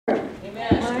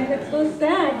So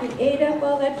sad. You ate up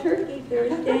all that turkey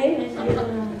Thursday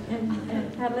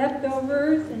and had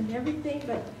leftovers and everything,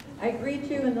 but I greet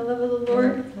you in the love of the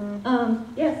Lord.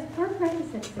 Yes, our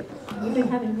practice at 6. We've been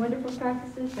having wonderful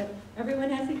practices, but everyone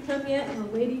hasn't come yet, and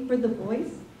we're waiting for the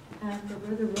voice, for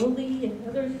Brother Rowley and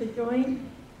others to join,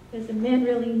 because the men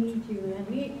really need you. And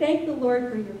we thank the Lord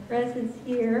for your presence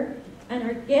here, and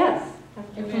our guests,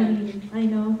 Pastor Tony. I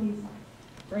know he's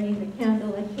burning the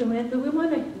candle at your end, but we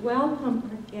want to welcome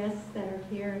our guests that are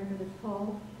here and Brother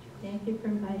Paul. Thank you for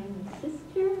inviting my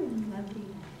sister and lovely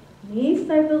niece,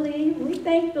 I believe. We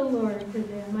thank the Lord for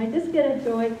them. I just get a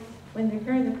joy when they're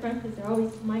here in the front because they're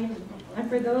always smiling. And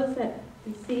for those that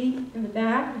we see in the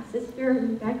back, my sister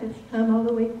in the back that's come all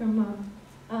the way from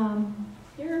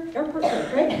here, airport,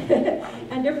 right?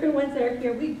 And different ones that are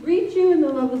here. We greet you in the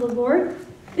love of the Lord.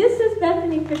 This is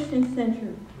Bethany Christian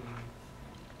Center.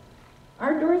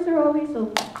 Our doors are always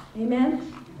open. Amen?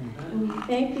 And we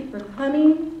thank you for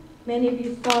coming. Many of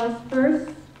you saw us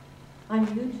first on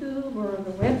YouTube or on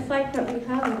the website that we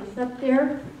have. It's up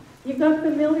there. You got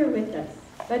familiar with us.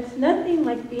 But it's nothing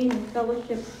like being in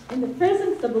fellowship in the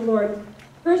presence of the Lord,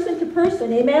 person to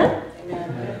person. Amen?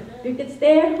 Amen. You could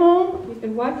stay at home. You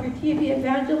could watch your TV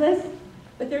evangelist.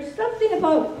 But there's something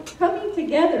about coming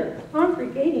together,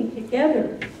 congregating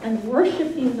together, and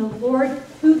worshiping the Lord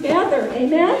together.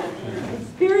 Amen? In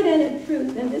spirit and in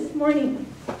truth. And this morning,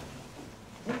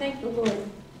 I thank the Lord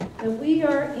that we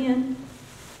are in.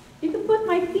 You can put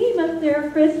my theme up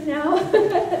there, Chris, now.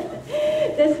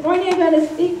 This morning I'm going to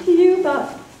speak to you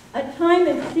about a time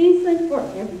and season for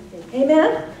everything.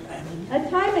 Amen? A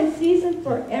time and season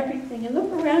for everything. And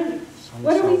look around you.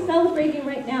 What are we celebrating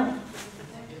right now?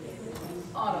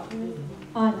 Autumn.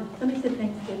 Autumn. Somebody said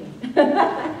Thanksgiving.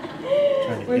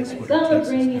 We're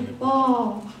celebrating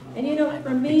fall. And you know, for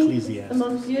me, it's the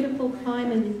most beautiful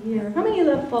time of the year. How many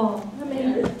love fall? How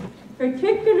many?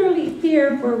 Particularly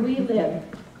here where we live.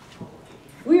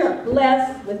 We are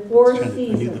blessed with 4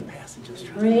 seasons.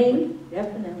 Spring,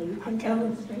 definitely. You can tell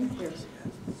when spring's here.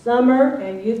 Summer,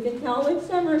 and you can tell when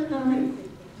summertime.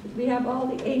 We have all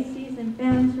the ACs and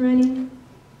fans running.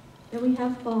 Then we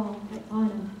have fall, like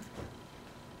autumn.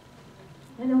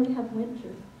 I know we have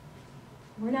winter.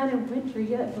 We're not in winter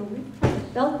yet, but we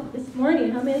felt it this morning.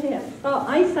 How many saw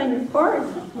ice on your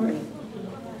cars this morning?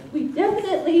 We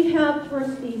definitely have 4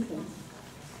 seasons.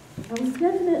 And we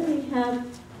definitely have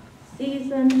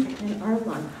seasons in our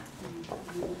life.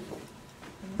 And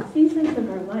the seasons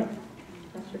of our life,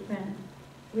 Pastor Fran.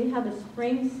 We have a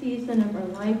spring season of our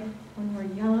life when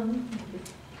we're young,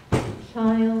 a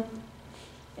child,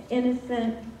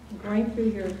 innocent, going through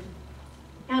your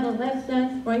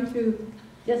adolescence, going through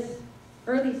just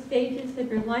early stages of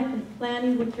your life and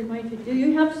planning what you're going to do.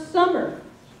 You have summer,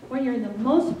 when you're the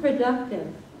most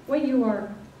productive, when you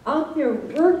are out there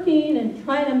working and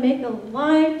trying to make a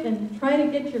life and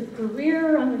trying to get your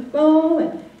career on the go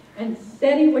and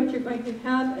setting what you're going to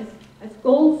have as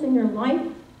goals in your life,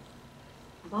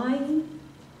 buying,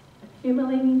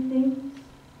 accumulating things.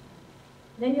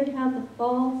 Then you have the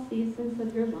fall seasons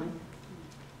of your life.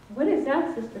 What is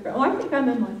that, Sister? Oh, I think I'm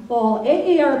in my fall.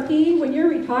 AARP, when you're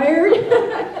retired.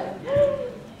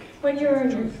 When you're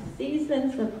in your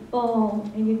seasons of fall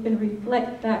and you can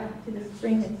reflect back to the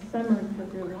spring and summer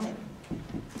of your life.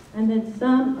 And then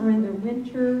some are in the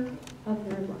winter of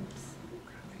their lives.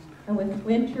 And with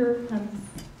winter comes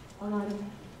a lot of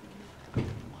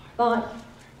thought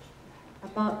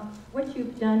about what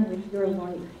you've done with your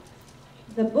life.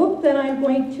 The book that I'm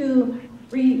going to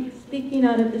be speaking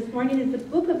out of this morning is the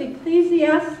book of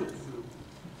Ecclesiastes.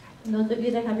 And those of you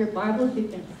that have your Bibles, you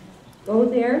can go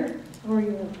there, or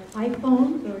your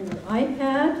iPhones, or your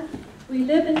iPad. We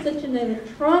live in such an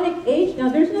electronic age now.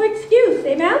 There's no excuse,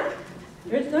 amen?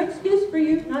 There's no excuse for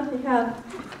you not to have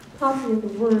a copy of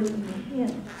the Word in your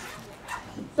hand.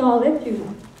 So I'll let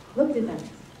you look at that.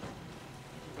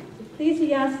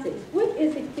 Ecclesiastes. What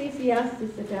is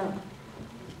Ecclesiastes about?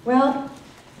 Well,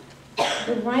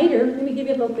 the writer, let me give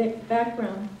you a little bit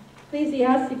background.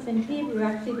 Ecclesiastes in Hebrew,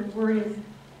 actually the word is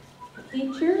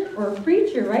teacher or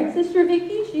preacher, right, Sister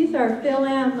Vicky? She's our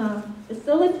Phil-Am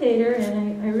facilitator,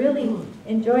 and I really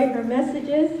enjoy her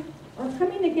messages. Or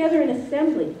coming together in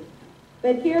assembly.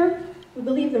 But here, we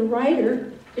believe the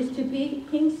writer is to be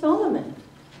King Solomon.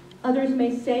 Others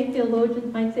may say,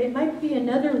 theologians might say, it might be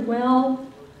another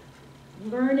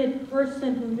learned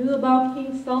person who knew about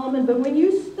King Solomon. But when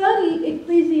you study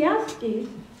Ecclesiastes,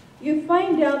 you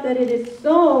find out that it is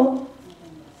so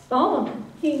Solomon,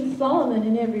 King Solomon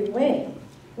in every way.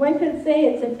 One can say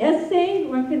it's an essay.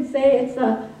 One can say it's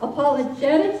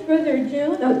apologetics, Brother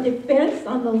June, a defense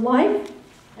on the life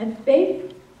and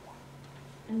faith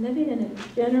and living in a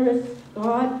generous,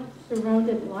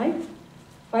 God-surrounded life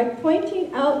by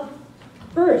pointing out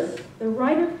first, the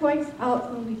writer points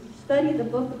out when we study the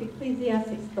book of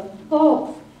Ecclesiastes, the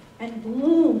faults and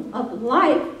gloom of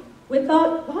life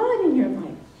without God in your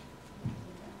life.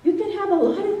 You can have a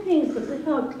lot of things, but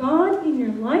without God in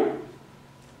your life,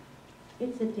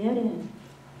 it's a dead end.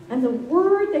 And the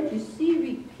word that you see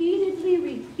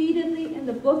repeatedly in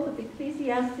the book of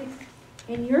Ecclesiastes,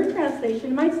 in your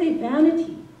translation, might say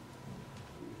vanity.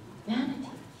 Vanity.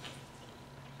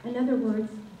 In other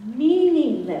words,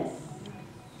 meaningless.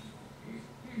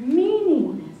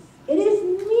 Meaningless. It is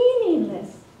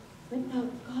meaningless without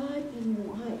God in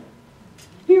your life.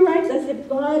 He writes as if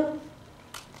God,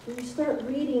 when you start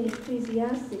reading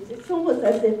Ecclesiastes, it's almost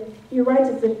as if he writes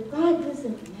as if God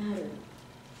doesn't matter.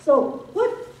 So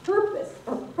what purpose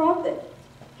or profit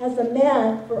has a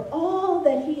man for all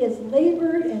that he has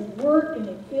labored and worked and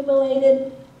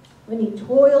accumulated when he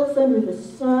toils under the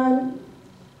sun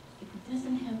if he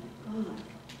doesn't have God?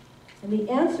 And the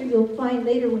answer you'll find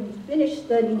later when you finish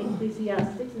studying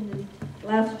Ecclesiastes in this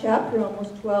last chapter,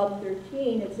 almost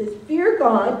 12:13. It says, fear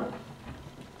God,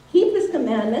 keep his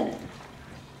commandment,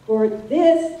 for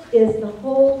this is the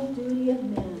whole duty of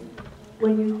man.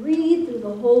 When you read through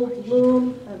the whole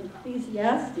gloom of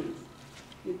Ecclesiastes,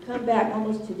 you come back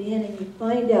almost to the end and you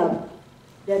find out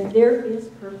that there is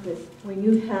purpose when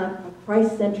you have a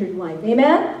Christ-centered life.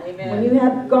 Amen? Amen. When you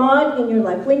have God in your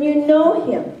life, when you know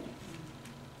him.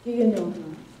 Do you know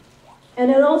him?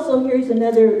 And then also here's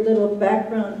another little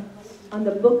background on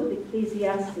the book of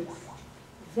Ecclesiastes.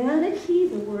 Vanity,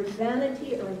 the word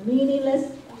vanity or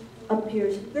meaningless,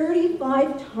 appears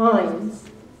 35 times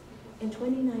in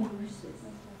 29 verses.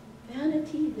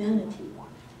 Vanity, vanity.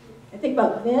 I think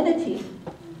about vanity.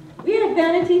 We had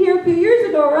vanity here a few years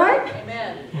ago, right?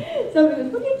 Amen. Somebody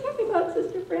goes, what are you talking about,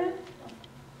 Sister Fran?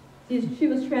 She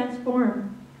was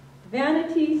transformed.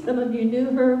 Vanity, some of you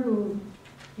knew her who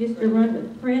used to run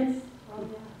with Prince.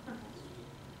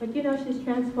 But you know, she's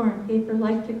transformed, gave her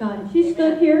life to God. And she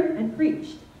stood here and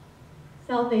preached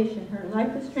salvation. Her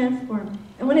life was transformed.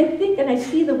 And when I think and I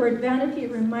see the word vanity,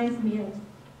 it reminds me of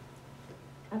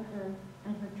her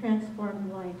and her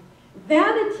transformed life.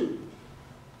 Vanity.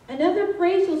 Another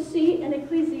phrase you'll see in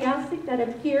Ecclesiastes that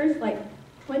appears like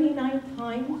 29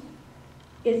 times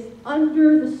is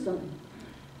under the sun.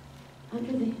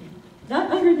 Under the heaven.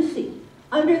 Not under the sea.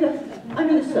 Under the sun. I'm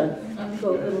going to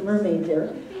go Little Mermaid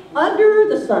there. Under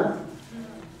the sun.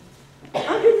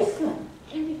 Under the sun.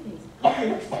 Everything's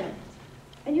under the sun.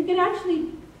 And you can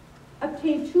actually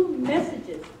obtain 2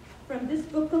 messages from this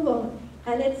book alone.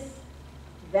 And it's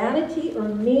vanity or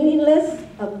meaningless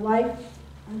of life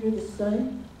under the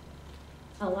sun.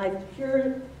 A life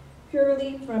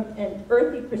purely from an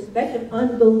earthly perspective,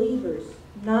 unbelievers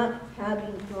not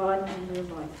having God in their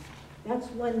life. That's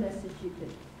one message you can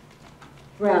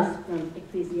grasp from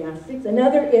Ecclesiastes.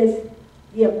 Another is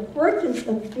the importance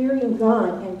of fearing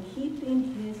God and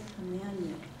keeping his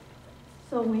commandments.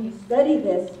 So when you study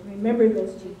this, remember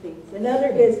those 2 things. Another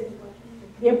is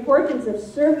the importance of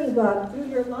serving God through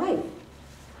your life.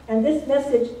 And this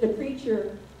message the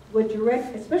preacher would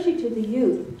direct, especially to the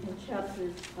youth, in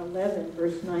chapters 11,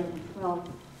 verse 9 and 12.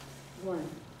 1.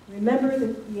 Remember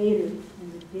the Creator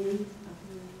in the days of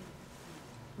your youth.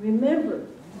 Remember,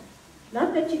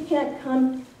 not that you can't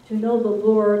come to know the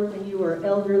Lord when you are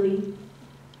elderly,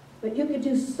 but you could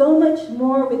do so much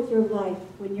more with your life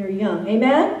when you're young.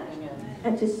 Amen? Amen.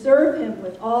 And to serve him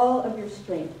with all of your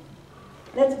strength.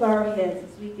 Let's bow our heads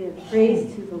as we give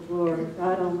praise to the Lord,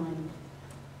 God Almighty.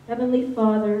 Heavenly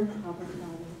Father, Abba Father,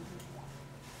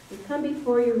 we come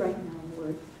before you right now,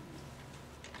 Lord.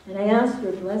 And I ask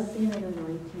your blessing and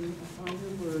anointing upon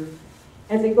your word.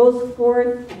 As it goes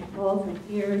forth and falls on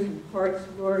ears and hearts,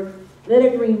 Lord, let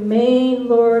it remain,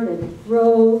 Lord, let it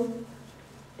grow.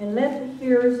 And let the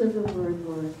hearers of the word,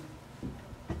 Lord,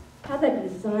 have that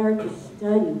desire to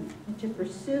study and to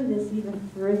pursue this even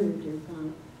further, dear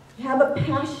God. To have a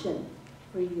passion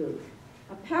for you.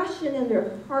 A passion in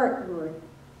their heart, Lord,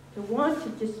 to want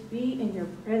to just be in your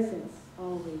presence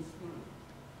always, Lord.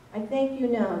 I thank you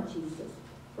now, Jesus,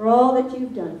 for all that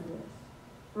you've done for us,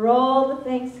 for all the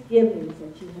thanksgivings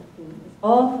that you have given us.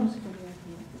 All comes from your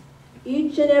hands.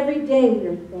 Each and every day we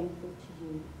are thankful to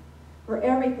you, for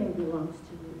everything belongs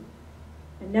to you.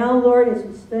 And now, Lord, as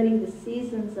we study the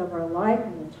seasons of our life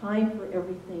and the time for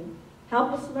everything,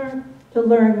 help us to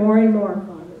learn more and more,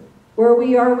 Father, where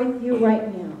we are with you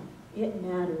right now. It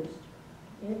matters.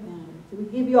 It matters. So we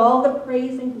give you all the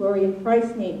praise and glory in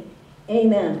Christ's name.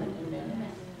 Amen. Amen.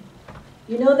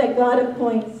 You know that God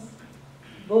appoints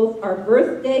both our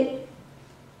birthday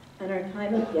and our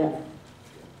time of death.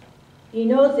 He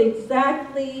knows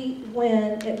exactly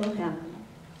when it will happen.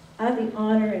 I had the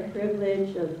honor and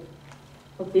privilege of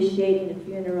officiating a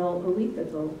funeral a week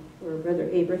ago for Brother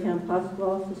Abraham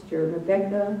Pascual, Sister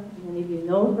Rebecca. Many of you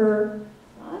know her.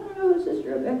 I don't know who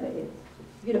Sister Rebecca is.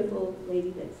 She's a beautiful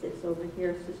lady that sits over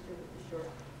here, sister with the short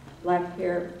black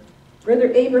hair.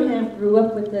 Brother Abraham grew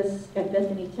up with us at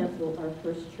Bethany Temple, our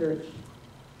first church.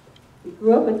 He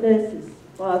grew up with us. His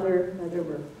father and mother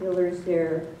were pillars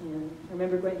there, and I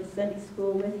remember going to Sunday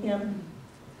school with him.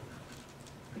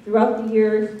 Throughout the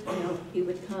years, he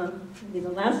would come. And then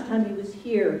the last time he was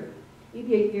here,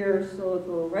 maybe a year or so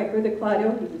ago, right, Brother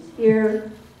Claudio, he was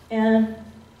here, and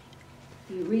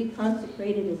he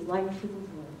reconsecrated his life to the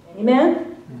Lord.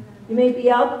 Amen? You may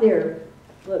be out there,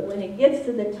 but when it gets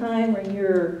to the time when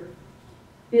you're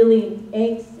feeling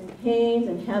aches and pains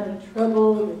and having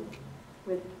trouble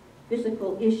with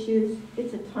physical issues,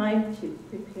 it's a time to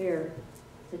prepare.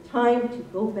 It's a time to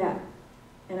go back.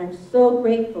 And I'm so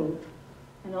grateful.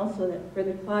 And also that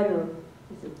Brother Claudio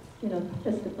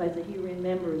testifies that he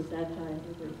remembers that time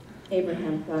when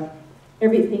Abraham got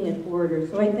everything in order.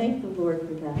 So I thank the Lord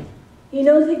for that. He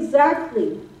knows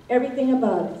exactly everything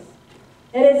about us.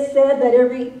 And it's said that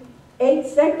every 8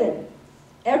 seconds,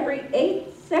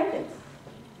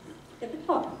 at the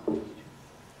top,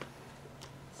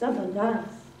 someone dies.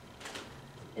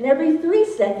 And every 3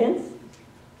 seconds,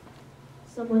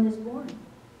 someone is born.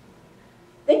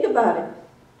 Think about it.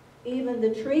 Even the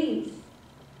trees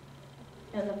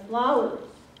and the flowers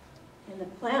and the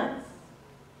plants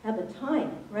have a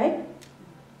time, right?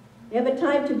 They have a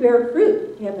time to bear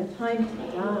fruit. They have a time to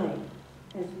die,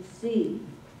 as we see,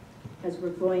 as we're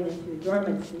going into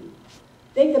dormancy.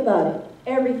 Think about it.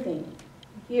 Everything.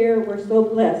 Here, we're so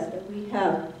blessed that we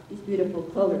have these beautiful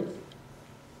colors.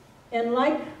 And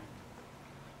like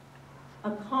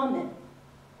a comet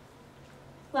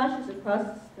flashes across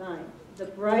the sky, the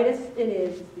brightest it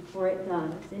is before it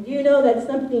dies. And you know that's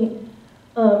something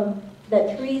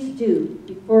that trees do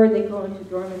before they go into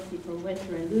dormancy for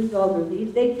winter and lose all their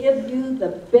leaves. They give you the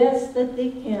best that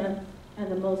they can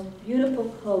and the most beautiful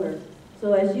color.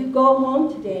 So as you go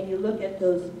home today and you look at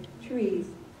those trees,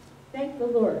 thank the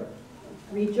Lord.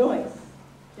 Rejoice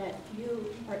that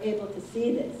you are able to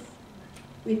see this.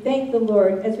 We thank the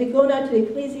Lord. As we go now to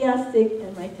Ecclesiastes,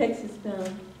 and my text is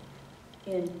found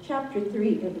in chapter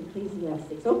 3 of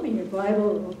Ecclesiastes. Open your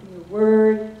Bible, open your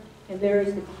Word, and there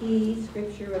is the key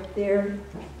scripture up there.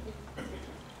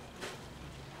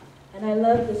 And I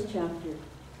love this chapter.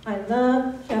 I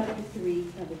love chapter 3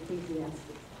 of Ecclesiastes.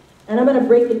 And I'm going to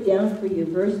break it down for you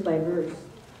verse by verse.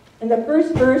 In the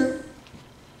first verse,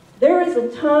 there is a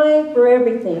time for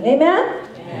everything. Amen?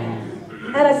 Amen.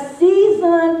 And a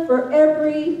season for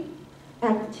every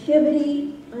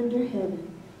activity under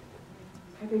heaven.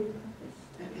 Every purpose.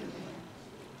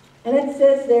 And it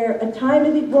says there, a time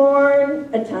to be born,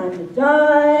 a time to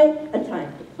die, a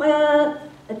time to plant,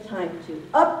 a time to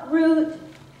uproot,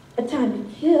 a time to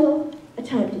kill, a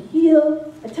time to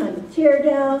heal, a time to tear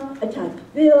down, a time to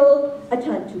build, a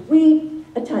time to weep,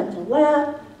 a time to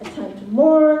laugh, a time to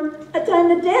mourn, a time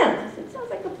to dance. It sounds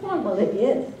like a poem. Well, it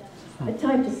is. A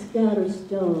time to scatter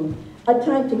stones, a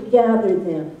time to gather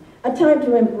them, a time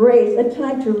to embrace, a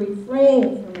time to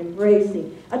refrain from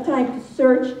embracing, a time to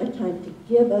search, a time to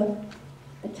give up,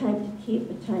 a time to keep,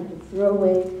 a time to throw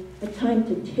away, a time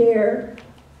to tear,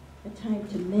 a time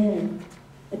to mend,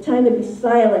 a time to be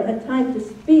silent, a time to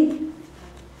speak,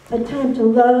 a time to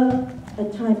love, a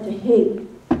time to hate,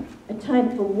 a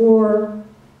time for war,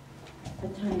 a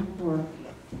time for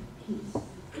peace.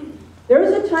 There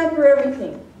is a time for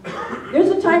everything.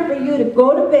 There's a time for you to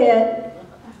go to bed,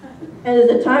 and there's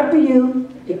a time for you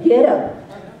to get up.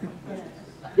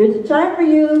 There's a time for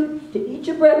you to eat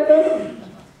your breakfast,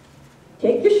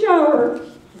 take your shower,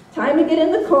 time to get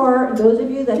in the car, and those of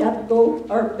you that have to go,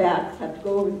 or bats, have to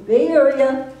go over to the Bay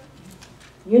Area,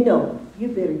 you know, you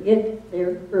better get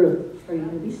there early, or you're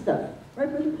going to be stuck. Right,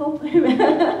 Brother Paul?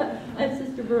 And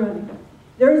Sister Veronica.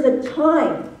 There's a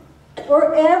time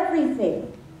for everything.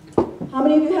 How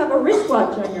many of you have a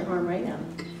wristwatch on your arm right now?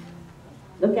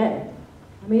 Look at it.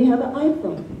 How many have an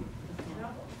iPhone?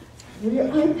 Or your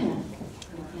iPad?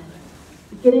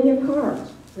 You get in your car.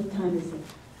 What time is it?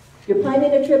 You're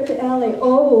planning a trip to LA.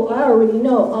 Oh, I already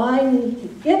know. I need to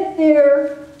get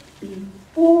there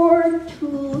before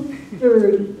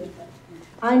 2:30.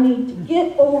 I need to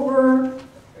get over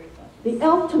the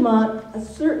Altamont a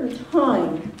certain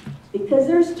time because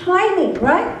there's timing,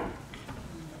 right?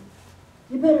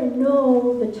 You better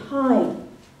know the time.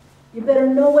 You better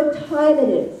know what time it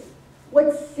is,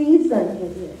 what season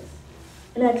it is.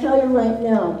 And I tell you right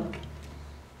now,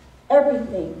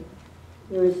 everything,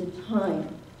 there is a time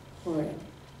for it.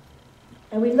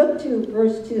 And we look to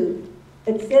verse 2.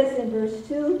 It says in verse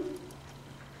 2,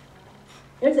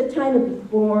 there's a time to be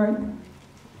born,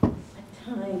 a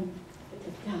time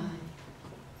to die,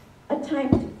 a time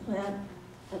to plant,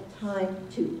 a time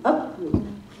to uproot.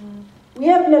 We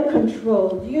have no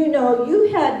control. Do you know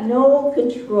you had no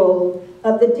control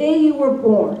of the day you were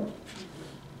born?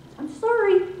 I'm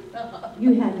sorry.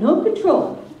 You had no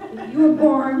control. If you were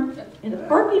born in the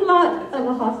parking lot of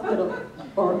a hospital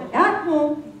or at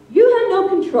home, you had no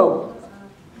control.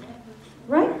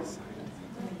 Right?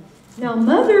 Now,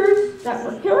 mothers that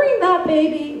were carrying that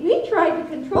baby, we tried to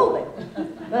control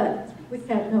it, but we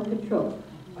had no control.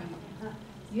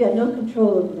 You had no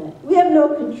control over that. We have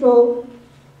no control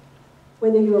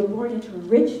whether you were born into a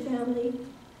rich family,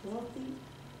 wealthy,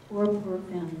 or a poor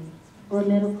family, or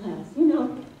middle class. You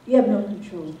know, you have no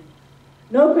control.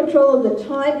 No control of the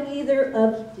time either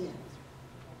of death.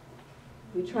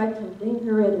 We try to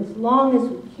linger it as long as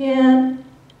we can.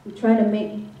 We try to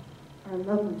make our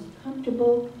loved ones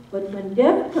comfortable. But when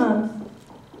death comes,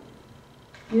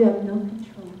 you have no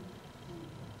control.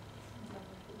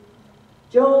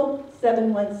 Job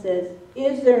 7:1 says,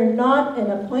 "Is there not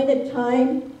an appointed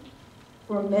time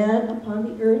for man upon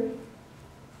the earth?"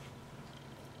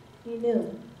 He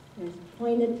knew there's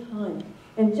appointed time.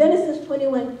 In Genesis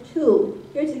 21:2,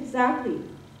 here's exactly.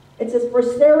 It says, "For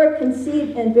Sarah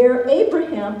conceived and bare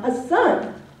Abraham a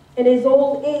son in his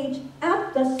old age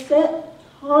at the set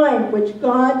time which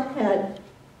God had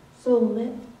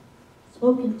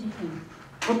spoken to him."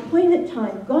 Appointed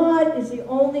time. God is the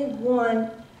only one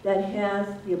that has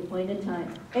the appointed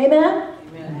time. Amen?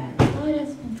 Amen. God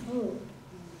has control.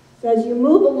 So as you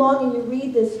move along and you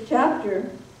read this chapter,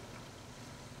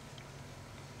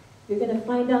 you're going to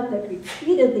find out that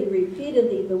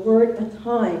repeatedly, the word a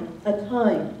time.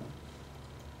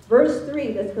 Verse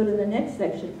 3, let's go to the next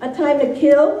section. A time to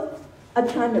kill, a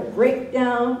time to break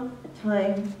down, a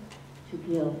time to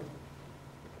heal.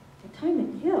 A time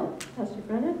to kill. Pastor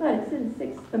Brent, I thought it said in the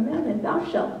 6th commandment, thou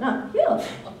shalt not kill.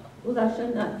 Well, thou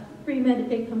shalt not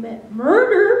premeditate, commit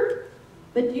murder.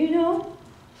 But do you know,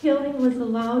 killing was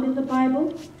allowed in the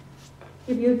Bible?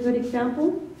 Give you a good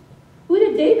example. Who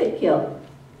did David kill?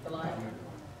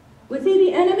 Was he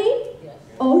the enemy? Yes.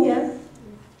 Oh, yes.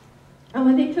 And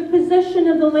when they took possession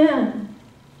of the land,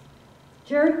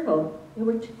 Jericho, they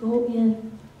were to go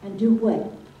in and do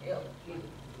what?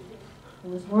 It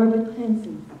was more of a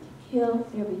cleansing, to kill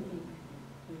everything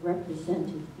that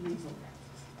represented evil.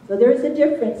 So there's a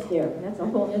difference there. And that's a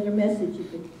whole other message you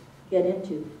could get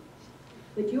into.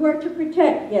 But you are to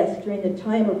protect, yes, during the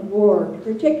time of war, to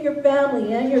protect your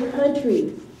family and your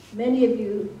country. Many of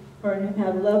you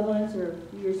have loved ones or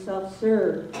yourself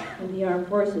serve in the armed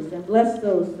forces, and bless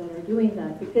those that are doing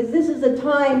that, because this is a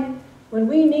time when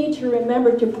we need to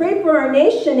remember to pray for our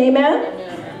nation. Amen?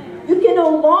 Amen. You can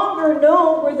no longer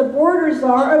know where the borders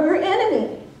are of your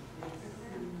enemy.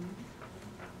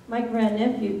 My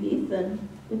grandnephew Ethan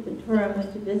with the Turam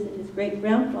went to visit his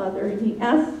great-grandfather, and he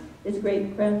asked his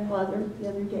great-grandfather the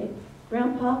other day,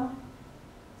 "Grandpa,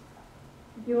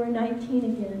 if you were 19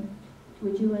 again,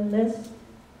 would you enlist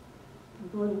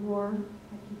and go to war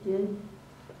like you did?"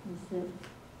 He said,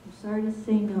 "I'm sorry to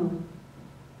say no.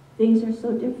 Things are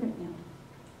so different now.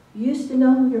 You used to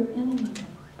know who your enemy was.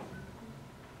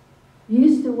 You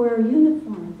used to wear a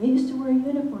uniform. They used to wear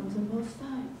uniforms on both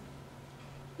sides.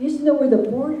 You used to know where the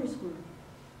borders were,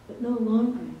 but no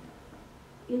longer.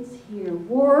 It's here.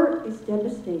 War is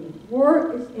devastating.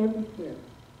 War is everywhere.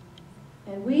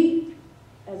 And we,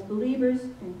 as believers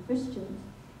and Christians,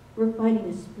 we're fighting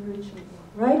a spiritual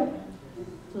war, right?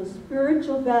 So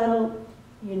spiritual battle,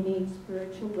 you need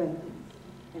spiritual weapons.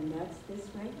 And that's this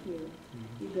right here.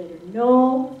 You better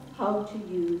know how to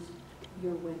use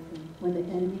your weapon when the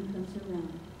enemy comes around.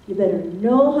 You better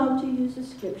know how to use the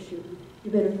scripture.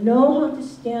 You better know how to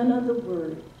stand on the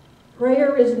word.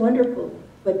 Prayer is wonderful,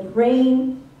 but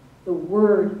praying the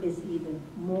word is even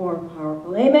more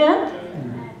powerful. Amen?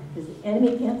 Because the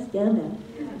enemy can't stand that.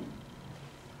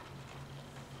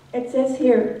 It says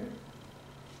here,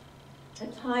 a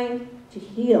time to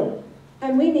heal.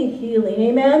 And we need healing.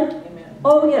 Amen? Amen.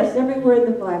 Oh yes, everywhere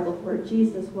in the Bible where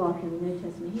Jesus walked in the New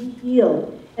Testament, he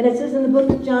healed. And it says in the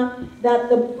book of John that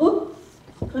the book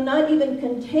could not even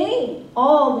contain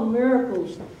all the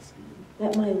miracles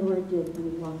that my Lord did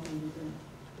when he walked on the earth.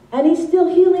 And he's still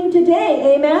healing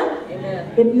today. Amen?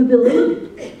 Amen. If you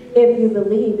believe. If you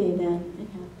believe, amen, and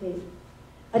have faith.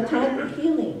 A time for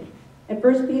healing. And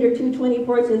 1 Peter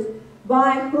 2:24 says,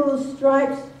 by whose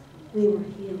stripes we were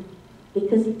healed.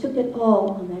 Because he took it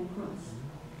all on that cross.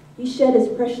 He shed his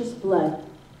precious blood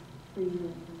for you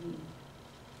and for me,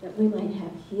 that we might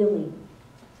have healing.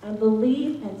 and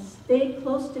believe and stay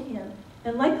close to Him.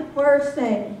 And like the choir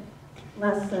sang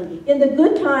last Sunday, in the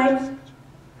good times,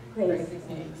 praise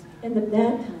Him. In the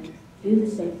bad times, do the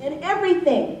same. In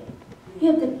everything,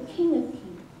 give the King of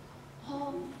Kings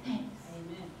all thanks.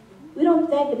 We don't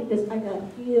thank Him because I got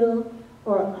healed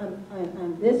or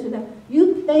I'm this or that.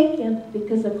 You thank Him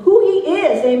because of who He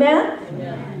is. Amen?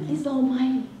 Amen. He's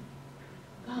Almighty.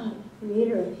 God,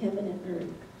 creator of heaven and earth.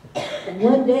 And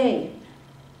one day,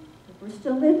 if we're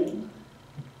still living,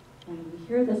 and we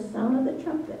hear the sound of the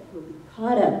trumpet, we'll be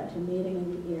caught up to meet Him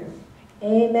in the air.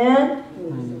 Amen?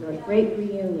 It's a great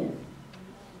reunion.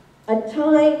 A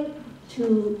time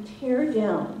to tear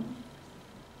down.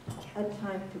 A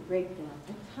time to break down.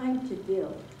 A time to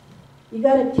build. You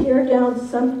got to tear down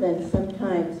something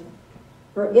sometimes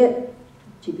for it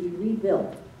to be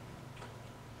rebuilt.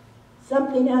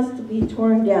 Something has to be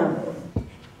torn down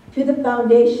to the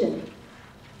foundation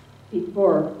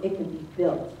before it can be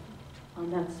built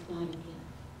on that spot again.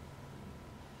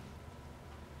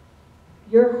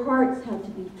 Your hearts have to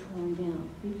be torn down.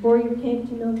 Before you came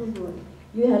to know the Lord,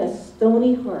 you had a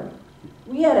stony heart.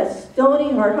 We had a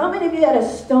stony heart. How many of you had a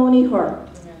stony heart?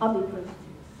 I'll be first.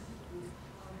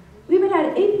 We even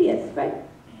had atheists, right?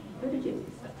 Where did you?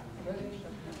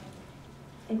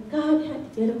 And God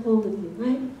had to get a hold of you,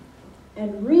 right?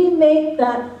 And remake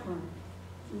that heart.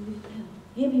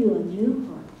 Give you a new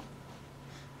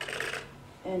heart.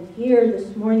 And here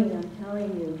this morning I'm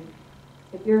telling you,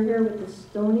 if you're here with a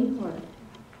stony heart,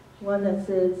 one that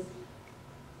says,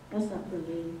 that's not for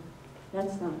me,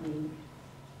 that's not me,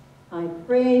 I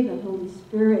pray the Holy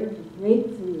Spirit to break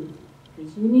through,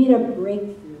 because you need a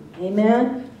breakthrough.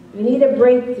 Amen? You need a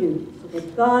breakthrough so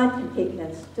that God can take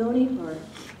that stony heart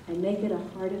and make it a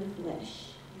heart of flesh.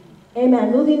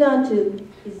 Amen. Moving on to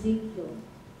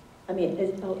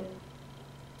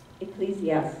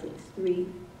Ecclesiastes 3,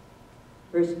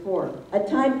 verse 4. A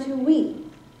time to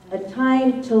weep, a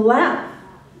time to laugh,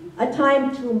 a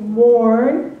time to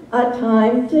mourn, a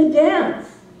time to dance.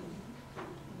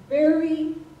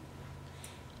 Very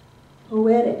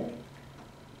poetic.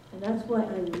 And that's why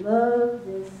I love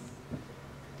this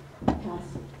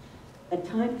passage. A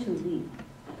time to weep.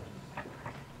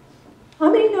 How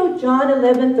many know John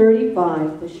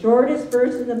 11:35, the shortest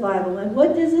verse in the Bible? And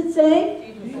what does it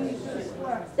say? Jesus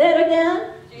wept. Say it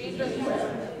again. Jesus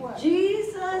wept.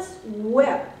 Jesus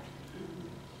wept.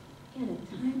 He had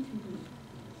a time to weep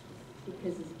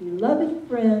because his beloved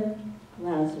friend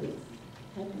Lazarus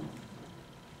had left.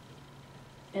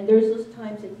 And there's those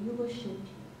times that you will shed tears.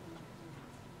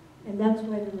 And that's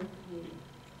why they were created.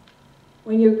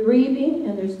 When you're grieving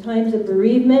and there's times of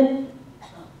bereavement,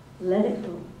 let it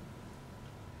go.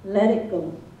 Let it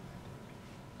go.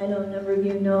 I know a number of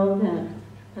you know that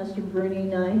Pastor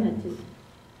Bernie and I had to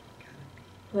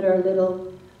put our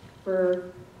little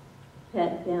fur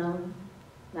pet down.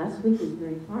 Last week was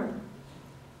very hard.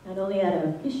 Not only had to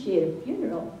officiate a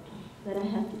funeral, but I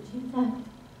had to do that.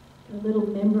 A little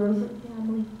member of her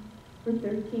family for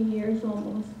 13 years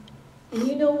almost. And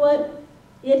you know what?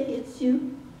 It hits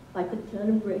you like a ton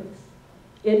of bricks.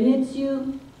 It hits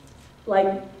you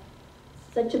like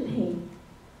such a pain.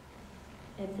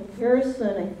 In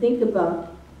comparison, I think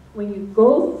about when you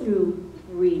go through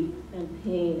grief and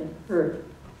pain and hurt.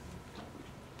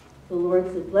 The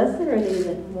Lord said, blessed are they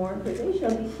that mourn, for they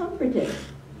shall be comforted.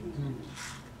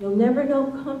 You'll never know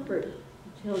comfort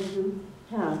until you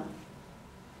have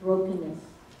brokenness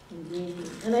and grieving.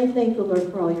 And I thank the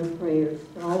Lord for all your prayers,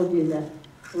 for all of you that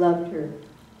loved her.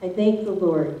 I thank the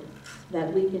Lord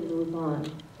that we can move on.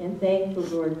 And thank the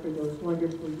Lord for those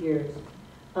wonderful years.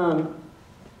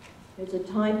 There's a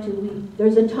time to weep.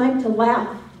 There's a time to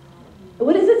laugh.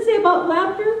 What does it say about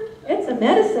laughter? It's a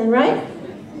medicine, right?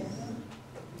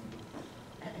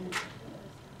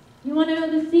 You want to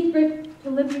know the secret to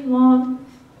living long?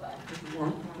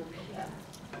 Laughter.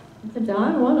 I said,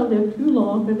 I don't want to live too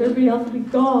long because everybody else will be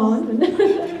gone.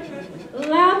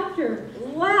 Laughter.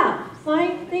 Laugh.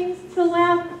 Find things to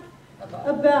laugh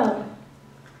about.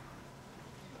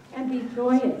 And be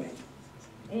joyous.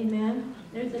 Amen.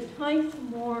 There's a time to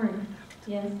mourn.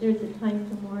 Yes, there's a time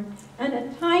to mourn. And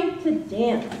a time to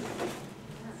dance.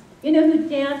 You know who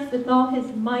danced with all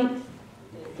his might?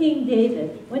 King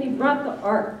David, when he brought the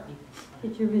ark to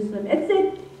Jerusalem. It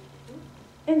said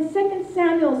in 2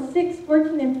 Samuel 6,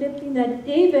 14 and 15 that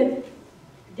David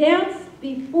danced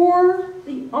before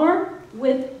the ark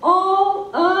with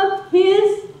all of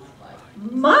his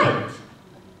might.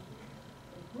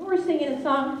 We were singing a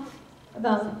song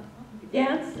about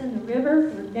dance in the river,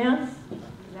 or dance.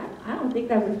 I don't think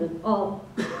that was with all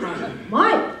my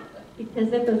might.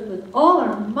 Because if it was with all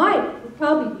our might, we'd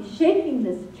probably be shaking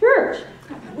this church.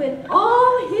 With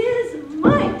all his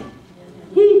might,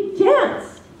 he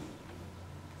danced.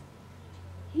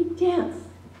 He danced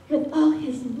with all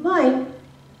his might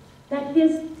that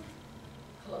his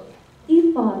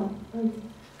ephod, or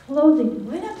clothing,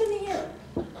 went up in the air.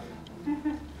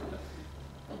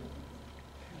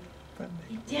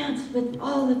 He danced with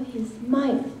all of his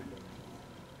might.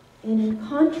 And in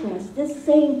contrast, this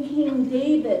same King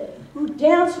David, who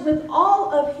danced with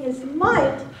all of his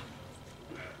might,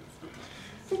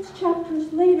 6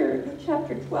 chapters later, in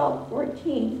chapter 12,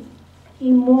 14,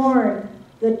 he mourned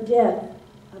the death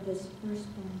of his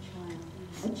firstborn child,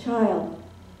 a child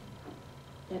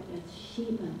that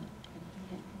Bathsheba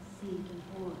had conceived and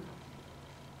bore.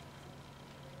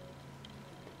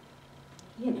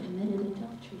 He had committed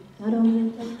adultery. Not only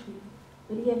adultery,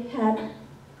 but he had had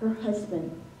her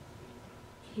husband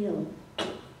killed,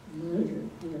 murdered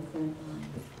in the front line.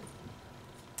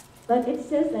 But it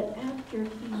says that after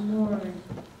he mourned,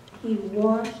 he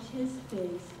washed his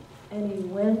face and he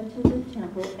went to the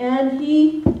temple and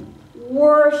he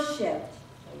worshipped.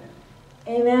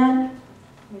 Amen?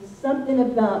 There's something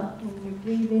about when you're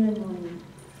grieving and mourning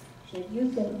that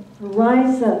you can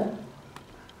rise up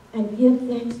and give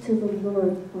thanks to the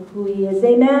Lord for who he is.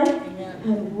 Amen? Amen.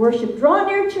 And worship. Draw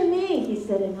near to me, he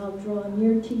said, and I'll draw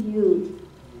near to you.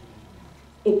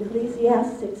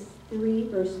 Ecclesiastes 3,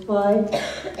 verse 5.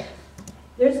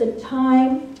 There's a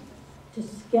time to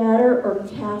scatter or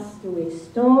cast away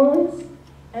stones,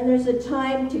 and there's a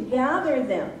time to gather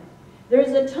them.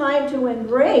 There's a time to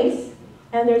embrace,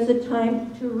 and there's a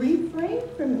time to refrain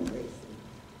from embracing.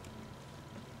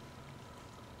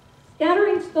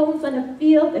 Scattering stones on a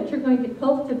field that you're going to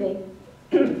cultivate,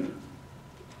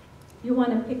 you want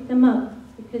to pick them up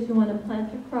because you want to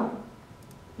plant a crop.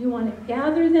 You want to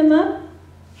gather them up,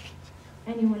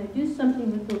 and you want to do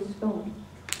something with those stones.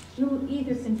 You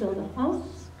either can build a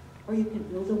house or you can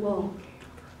build a wall.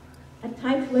 A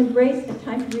time to embrace, a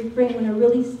time to refrain. When I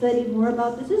really studied more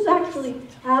about this, is actually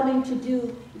having to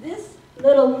do this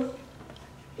little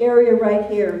area right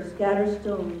here, scatter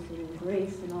stones and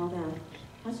embrace and all that,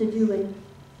 has to do with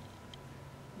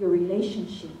your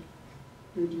relationship,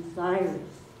 your desires.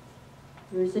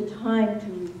 There's a time to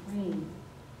refrain,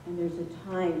 and there's a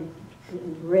time to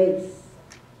embrace.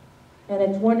 And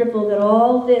it's wonderful that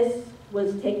all this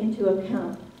was taken into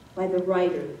account by the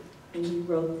writer when he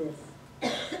wrote this.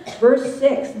 Verse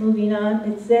 6, moving on,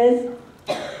 it says,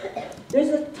 there's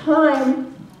a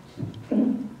time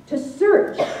to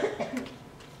search,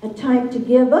 a time to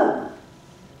give up,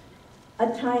 a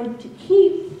time to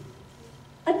keep,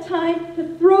 a time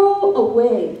to throw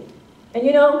away. And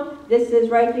you know, this is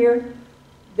right here,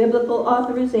 biblical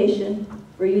authorization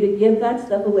for you to give that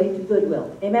stuff away to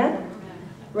Goodwill. Amen?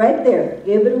 Right there,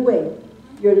 give it away.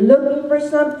 You're looking for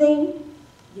something,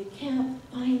 you can't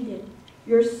find it.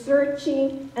 You're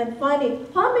searching and finding.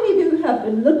 How many of you have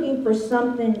been looking for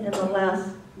something in the last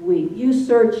week? You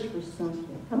searched for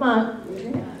something. Come on.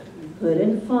 You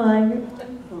couldn't find your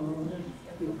phone.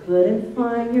 You couldn't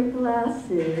find your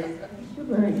glasses. You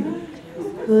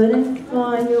couldn't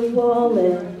find your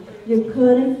wallet. You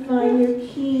couldn't find your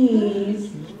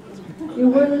keys. You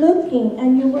were looking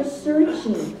and you were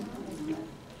searching.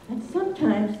 And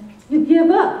sometimes you give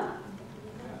up.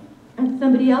 And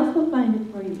somebody else will find it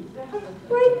for you.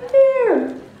 Right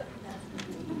there.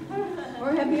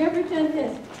 Or have you ever done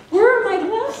this? Where are my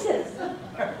glasses?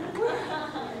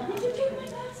 Did you take my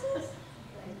glasses?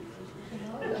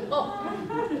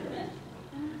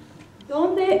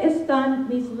 ¿Dónde están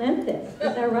mis lentes? Is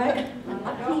that right?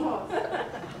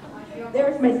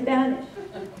 There's my Spanish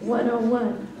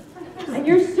 101. And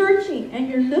you're searching and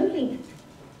you're looking.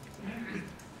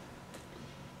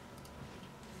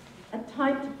 A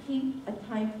time to keep, a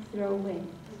time to throw away.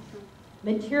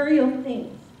 Material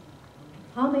things.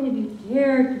 How many of you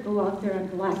dare to go out there on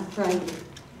Black Friday?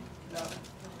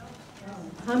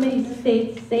 How many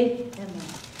stayed safe in the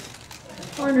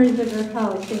corners of your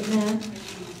house? Amen.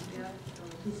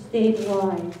 You stayed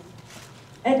wise.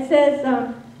 It says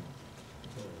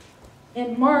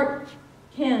in Mark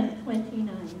 10:29.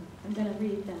 I'm going to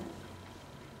read that.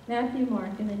 Matthew,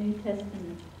 Mark in the New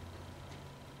Testament.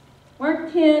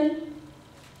 Mark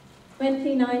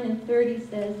 10:29 and 30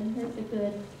 says, and here's a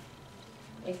good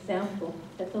example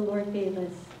that the Lord gave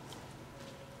us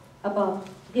about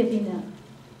giving up.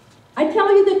 I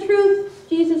tell you the truth,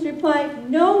 Jesus replied,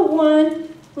 no one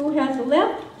who has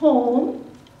left home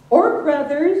or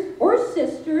brothers or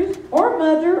sisters or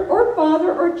mother or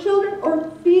father or children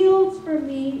or fields for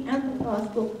me and the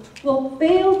gospel will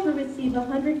fail to receive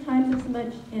 100 times as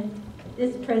much in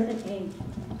this present age.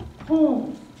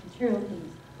 Homes, material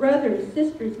things, brothers,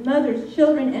 sisters, mothers,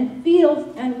 children, and fields,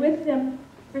 and with them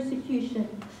persecution,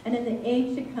 and in the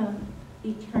age to come,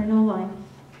 eternal life.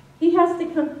 He has to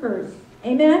come first.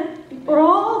 Amen? Before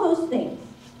all those things.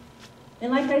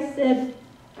 And like I said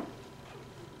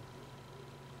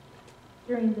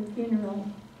during the funeral,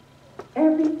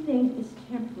 everything is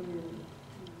temporary.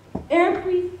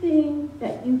 Everything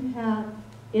that you have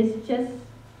is just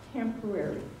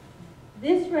temporary.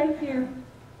 This right here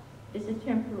is a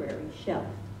temporary shell.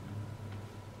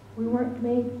 We weren't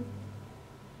made,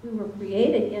 we were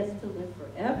created, yes, to live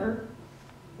forever,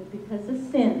 but because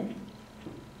of sin,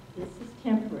 this is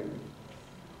temporary.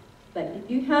 But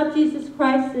if you have Jesus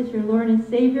Christ as your Lord and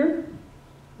Savior,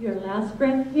 your last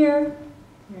breath here,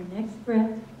 your next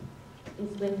breath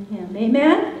is with Him.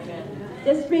 Amen? Amen.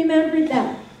 Just remember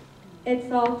that. It's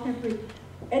all temporary.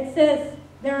 It says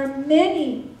there are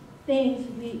many things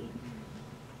we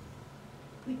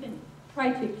can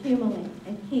try to accumulate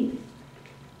and keep.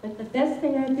 But the best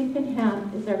thing that we can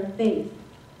have is our faith.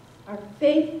 Our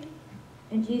faith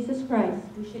in Jesus Christ.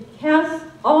 We should cast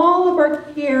all of our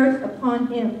cares upon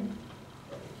Him.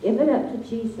 Give it up to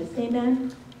Jesus.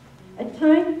 Amen? A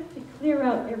time to clear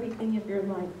out everything of your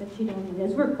life that you don't need.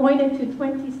 As we're going into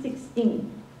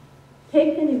 2016,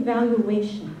 take an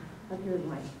evaluation of your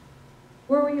life.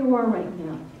 Where you are right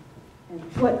now. And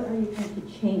what are you going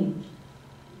to change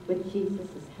with Jesus'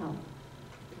 help?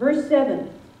 Verse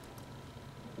 7.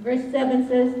 Verse 7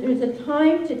 says, there's a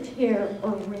time to tear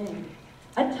or rend.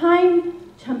 A time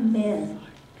to mend.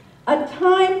 A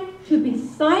time to be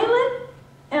silent.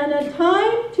 And a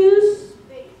time to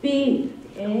speak.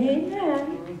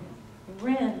 Amen.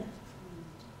 Rend.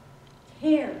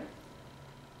 Tear.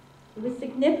 It was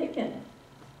significant.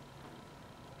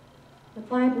 The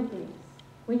Bible says,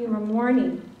 when you were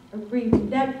mourning or grieving,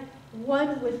 that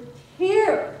one would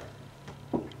tear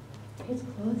his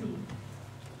clothing.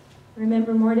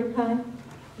 Remember Mordecai?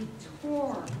 He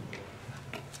tore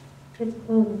his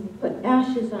clothing. He put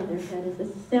ashes on their head as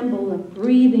a symbol of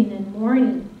grieving and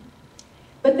mourning.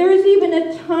 But there's even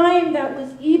a time that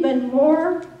was even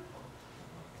more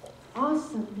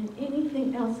awesome than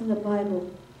anything else in the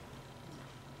Bible.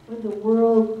 When the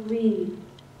world grieved.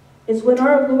 It's when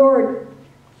our Lord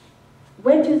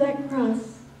went to that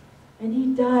cross and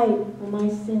He died for my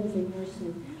sins and your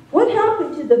sins. What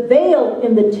happened to the veil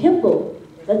in the temple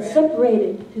that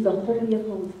separated to the Holy of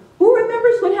Holies? Who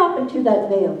remembers what happened to that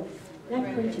veil?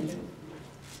 That curtain.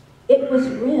 It was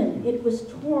rent. It was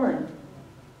torn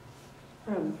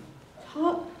from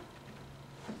top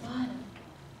to bottom,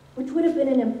 which would have been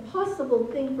an impossible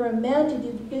thing for a man to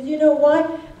do, because you know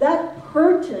why? That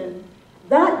curtain,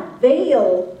 that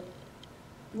veil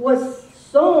was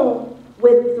sewn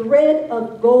with thread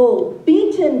of gold,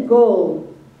 beaten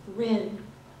gold thread,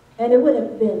 and it would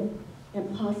have been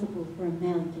impossible for a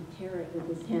man to tear it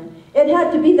with his hand. It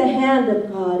had to be the hand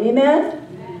of God, amen?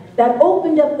 Amen. That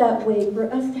opened up that way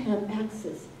for us to have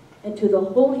access into the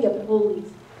Holy of Holies,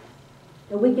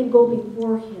 that we can go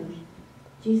before Him,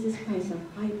 Jesus Christ,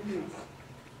 our high priest,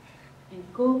 and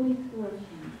go before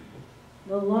Him,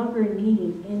 no longer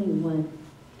needing anyone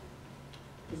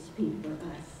to speak for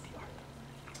us.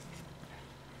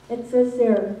 It says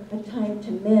there, a time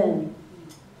to mend.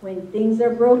 When things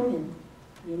are broken,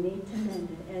 you need to mend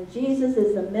it. And Jesus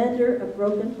is the mender of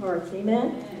broken hearts.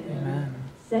 Amen? Amen.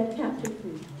 Set captive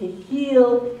free, to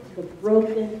heal the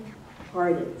broken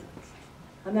hearted.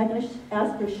 I'm not going to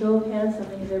ask for a show of hands.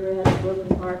 Somebody's ever had a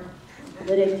broken heart.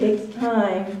 But it takes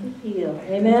time to heal.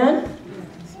 Amen?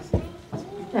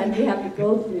 Sometimes you have to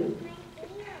go through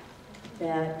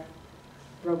that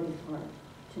broken heart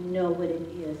to know what it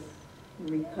is in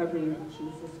recovery in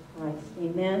Jesus Christ.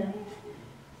 Amen?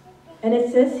 And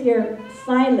it says here,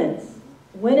 silence.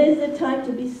 When is the time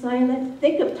to be silent?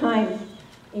 Think of times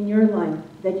in your life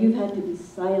that you've had to be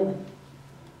silent.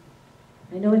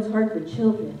 I know it's hard for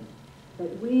children,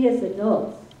 but we as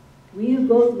adults, we who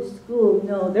go through school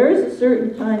know there is a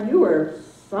certain time you are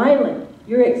silent.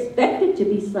 You're expected to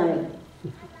be silent,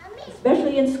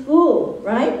 especially in school,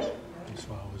 right?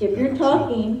 If you're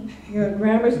talking, you're in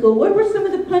grammar school. What were some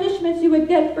of the punishments you would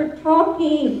get for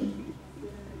talking?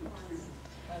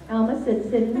 Alma said,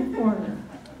 sit in the corner.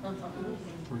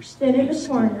 Sit in the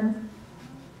corner.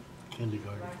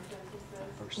 Kindergarten.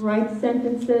 Write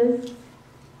sentences.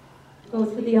 Go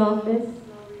to the office.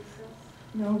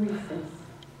 No recess.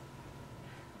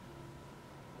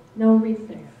 No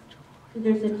recess. So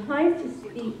there's a time to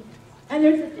speak. And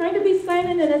there's a time to be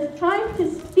silent and a time to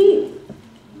speak.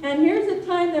 And here's a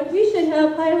time that we should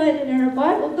have highlighted in our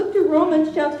Bible. Look to Romans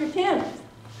chapter 10.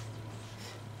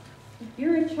 If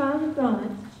you're a child of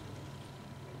God,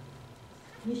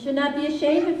 You should not be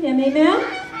ashamed of him. Amen?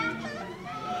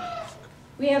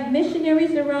 We have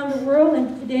missionaries around the world,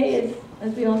 and today is,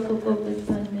 as we also focus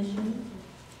on missions.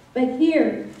 But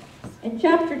here, in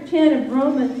chapter 10 of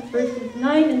Romans, verses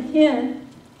 9 and 10,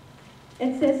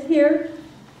 it says here,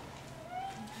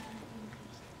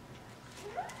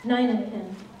 9 and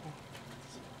 10,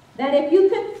 that if you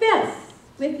confess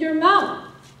with your mouth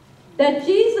that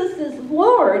Jesus is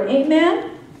Lord,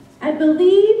 amen, and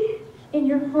believe in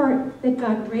your heart that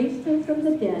God raised him from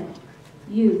the dead,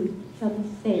 you shall be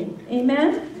saved.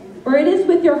 Amen? For it is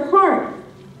with your heart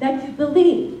that you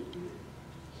believe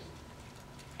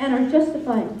and are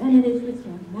justified, and it is with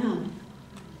your mouth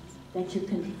that you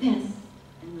confess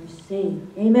and are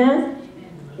saved. Amen?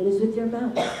 It is with your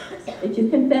mouth that you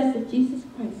confess that Jesus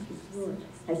Christ is Lord,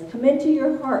 has come into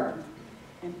your heart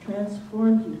and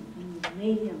transformed you, and you've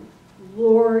made him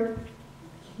Lord and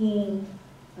King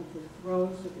of the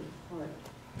thrones of your heart.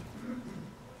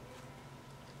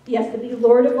 He has to be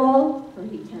Lord of all, or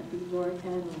he can't be Lord at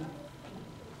all.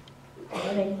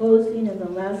 And in closing, in the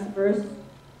last verse,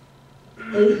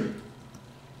 8,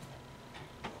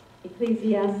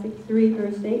 Ecclesiastes 3,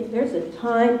 verse 8, there's a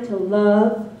time to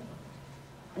love,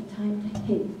 a time to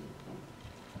hate,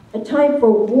 a time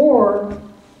for war,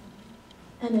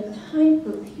 and a time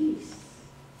for peace.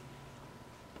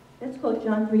 Let's quote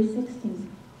John 3:16.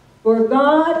 For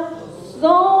God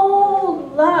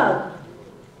so loved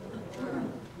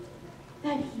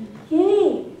that he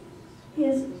gave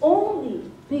his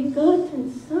only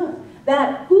begotten Son,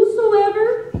 that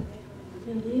whosoever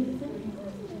believeth in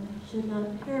him should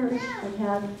not perish but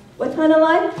have what kind of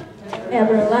life?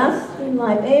 Everlasting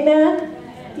life.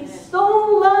 Amen? He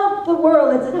so loved the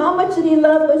world. It said, how much did he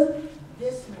love us?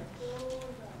 This much.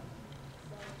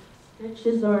 Stretched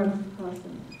his arms across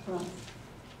the cross.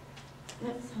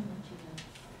 That's how much he loves.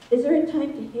 Is there a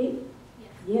time to hate?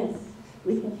 Yes,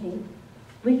 we can hate.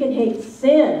 We can hate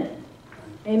sin.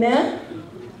 Amen?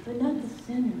 But not the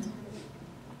sinner.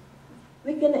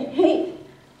 We can hate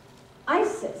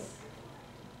ISIS,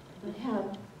 but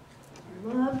have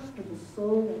love for the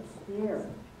soul that's there.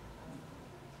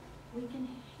 We can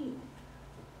hate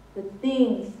the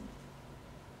things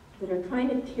that are trying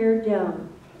to tear down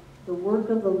the work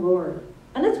of the Lord.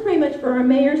 And that's pretty much for our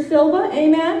Mayor Silva.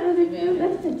 Amen? Amen.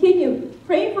 Let's continue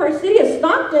praying for our city of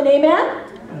Stockton. Amen?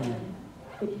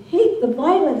 But hate the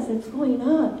violence that's going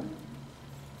on.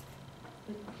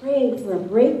 But pray for a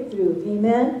breakthrough.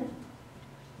 Amen?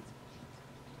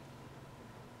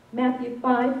 Matthew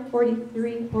 5,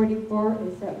 43, 44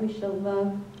 is that we shall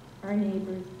love our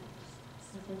neighbors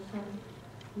as ourselves.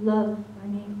 Love our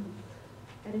neighbors.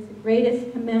 That is the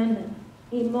greatest commandment.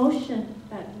 Emotion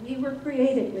that we were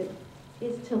created with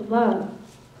is to love.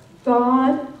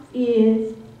 God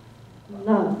is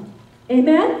love.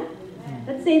 Amen?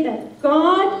 Let's say that.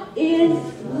 God is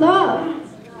love.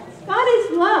 God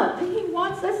is love. And he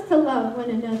wants us to love one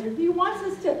another. He wants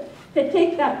us to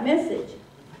take that message.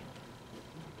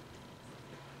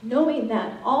 Knowing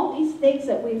that all these things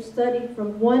that we've studied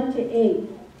from 1 to 8,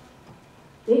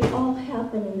 they all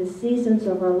happen in the seasons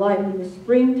of our life, in the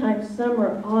springtime,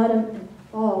 summer, autumn, and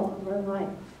fall of our life.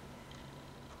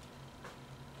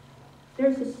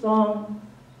 There's a song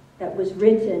that was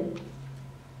written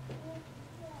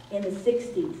in the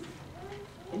 60s.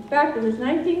 In fact, it was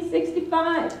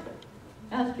 1965.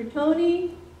 Pastor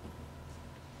Tony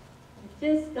had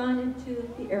just gone into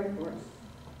the Air Force.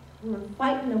 We were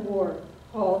fighting a war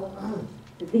called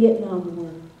the Vietnam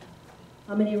War.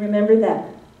 How many remember that?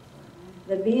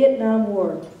 The Vietnam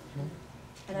War.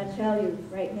 And I tell you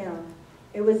right now,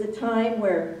 it was a time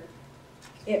where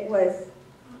it was,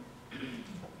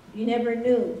 you never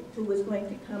knew who was going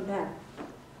to come back.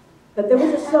 But there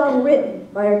was a song written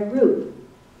by a group.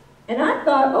 And I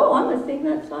thought, oh, I'm going to sing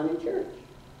that song in church.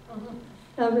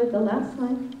 I read the last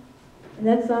time. And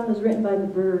that song was written by the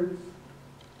Birds.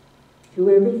 To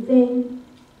everything,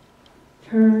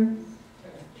 turn,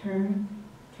 turn,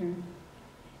 turn.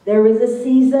 There is a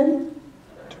season,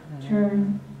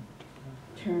 turn,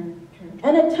 turn, turn.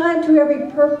 And a time to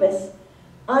every purpose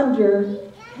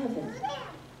under heaven.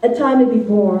 A time to be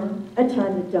born, a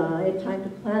time to die, a time to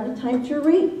plant, a time to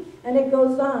reap. And it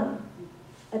goes on.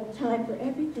 A time for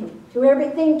everything. To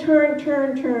everything, turn,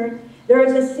 turn, turn. There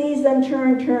is a season,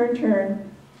 turn, turn,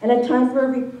 turn. And a time for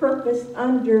every purpose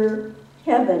under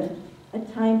heaven. A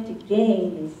time to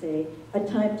gain, they say. A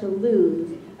time to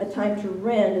lose. A time to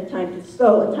rend. A time to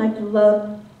sow. A time to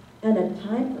love. And a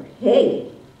time for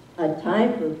hate. A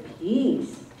time for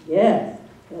peace. Yes,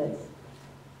 because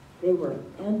they were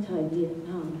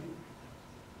anti-Vietnam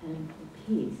and for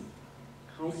peace.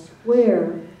 I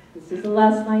swear, this is the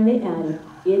last line they added,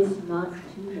 it's not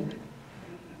too late.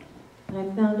 And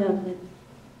I found out that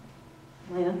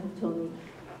my uncle told me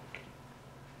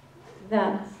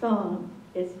that song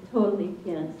is totally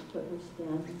against what we're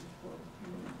standing for.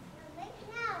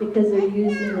 Because they're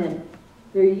using it.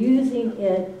 They're using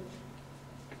it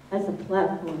as a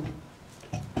platform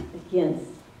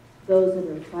against those that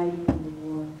are fighting in the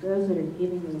war, those that are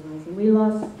giving their lives. And we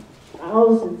lost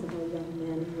thousands of our young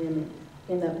men and women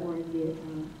in that war in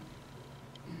Vietnam.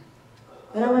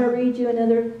 But I want to read you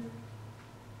another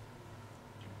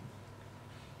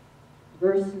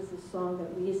verse is a song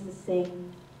that we used to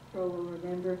sing. Pro will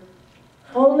remember.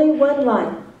 Only one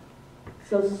life,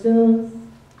 so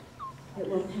soon it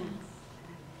will pass.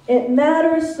 It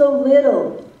matters so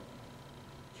little,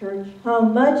 church, how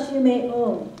much you may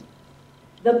own,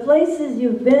 the places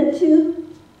you've been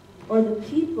to, or the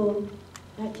people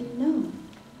that you know.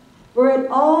 For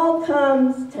it all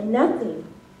comes to nothing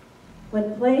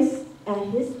when placed at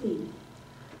His feet.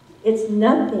 It's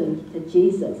nothing to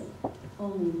Jesus,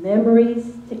 only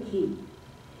memories to keep.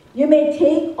 You may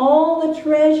take all the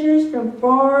treasures from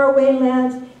faraway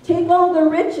lands, take all the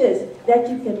riches that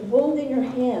you can hold in your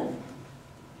hand,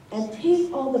 and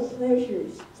take all the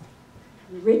pleasures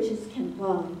riches can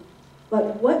buy.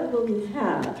 But what will you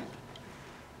have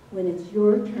when it's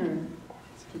your turn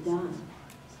to die?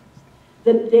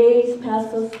 The days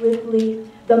pass so swiftly,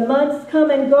 the months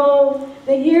come and go,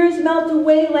 the years melt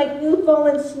away like new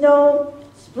fallen snow.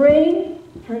 Spring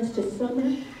turns to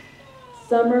summer,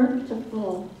 summer to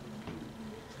fall.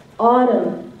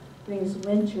 Autumn brings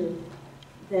winter,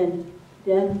 then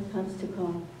death comes to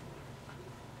call.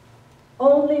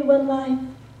 Only one life,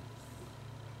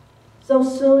 so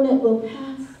soon it will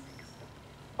pass.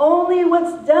 Only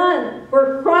what's done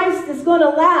for Christ is going to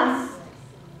last.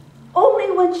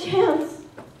 Only one chance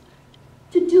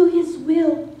to do His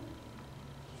will.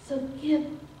 So give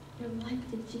your life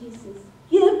to Jesus.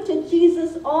 Give to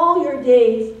Jesus all your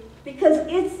days, because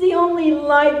it's the only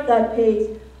life that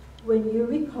pays. When you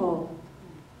recall,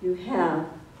 you have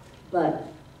but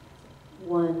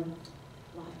one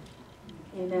life.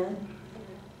 Amen?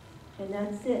 And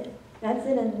that's it. That's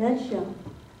it in a nutshell.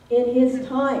 In His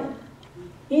time.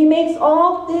 He makes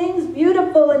all things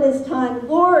beautiful in His time.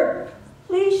 Lord,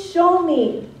 please show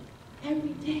me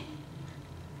every day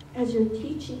as you're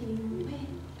teaching me the way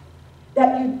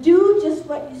that you do just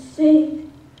what you say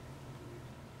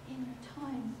in your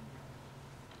time.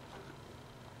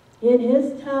 In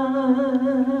His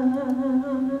time.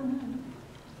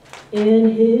 In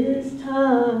His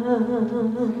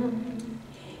time.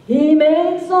 He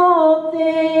makes all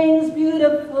things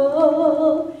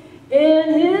beautiful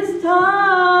in His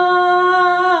time.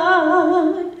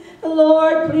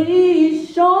 Lord, please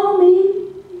show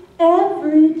me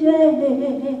every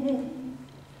day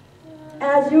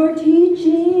as you're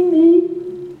teaching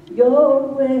me your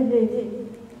way,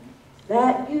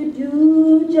 that you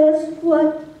do just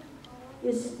what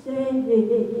you say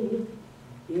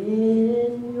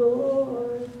in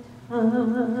your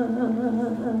time.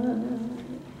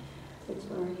 Let's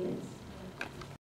bow our heads.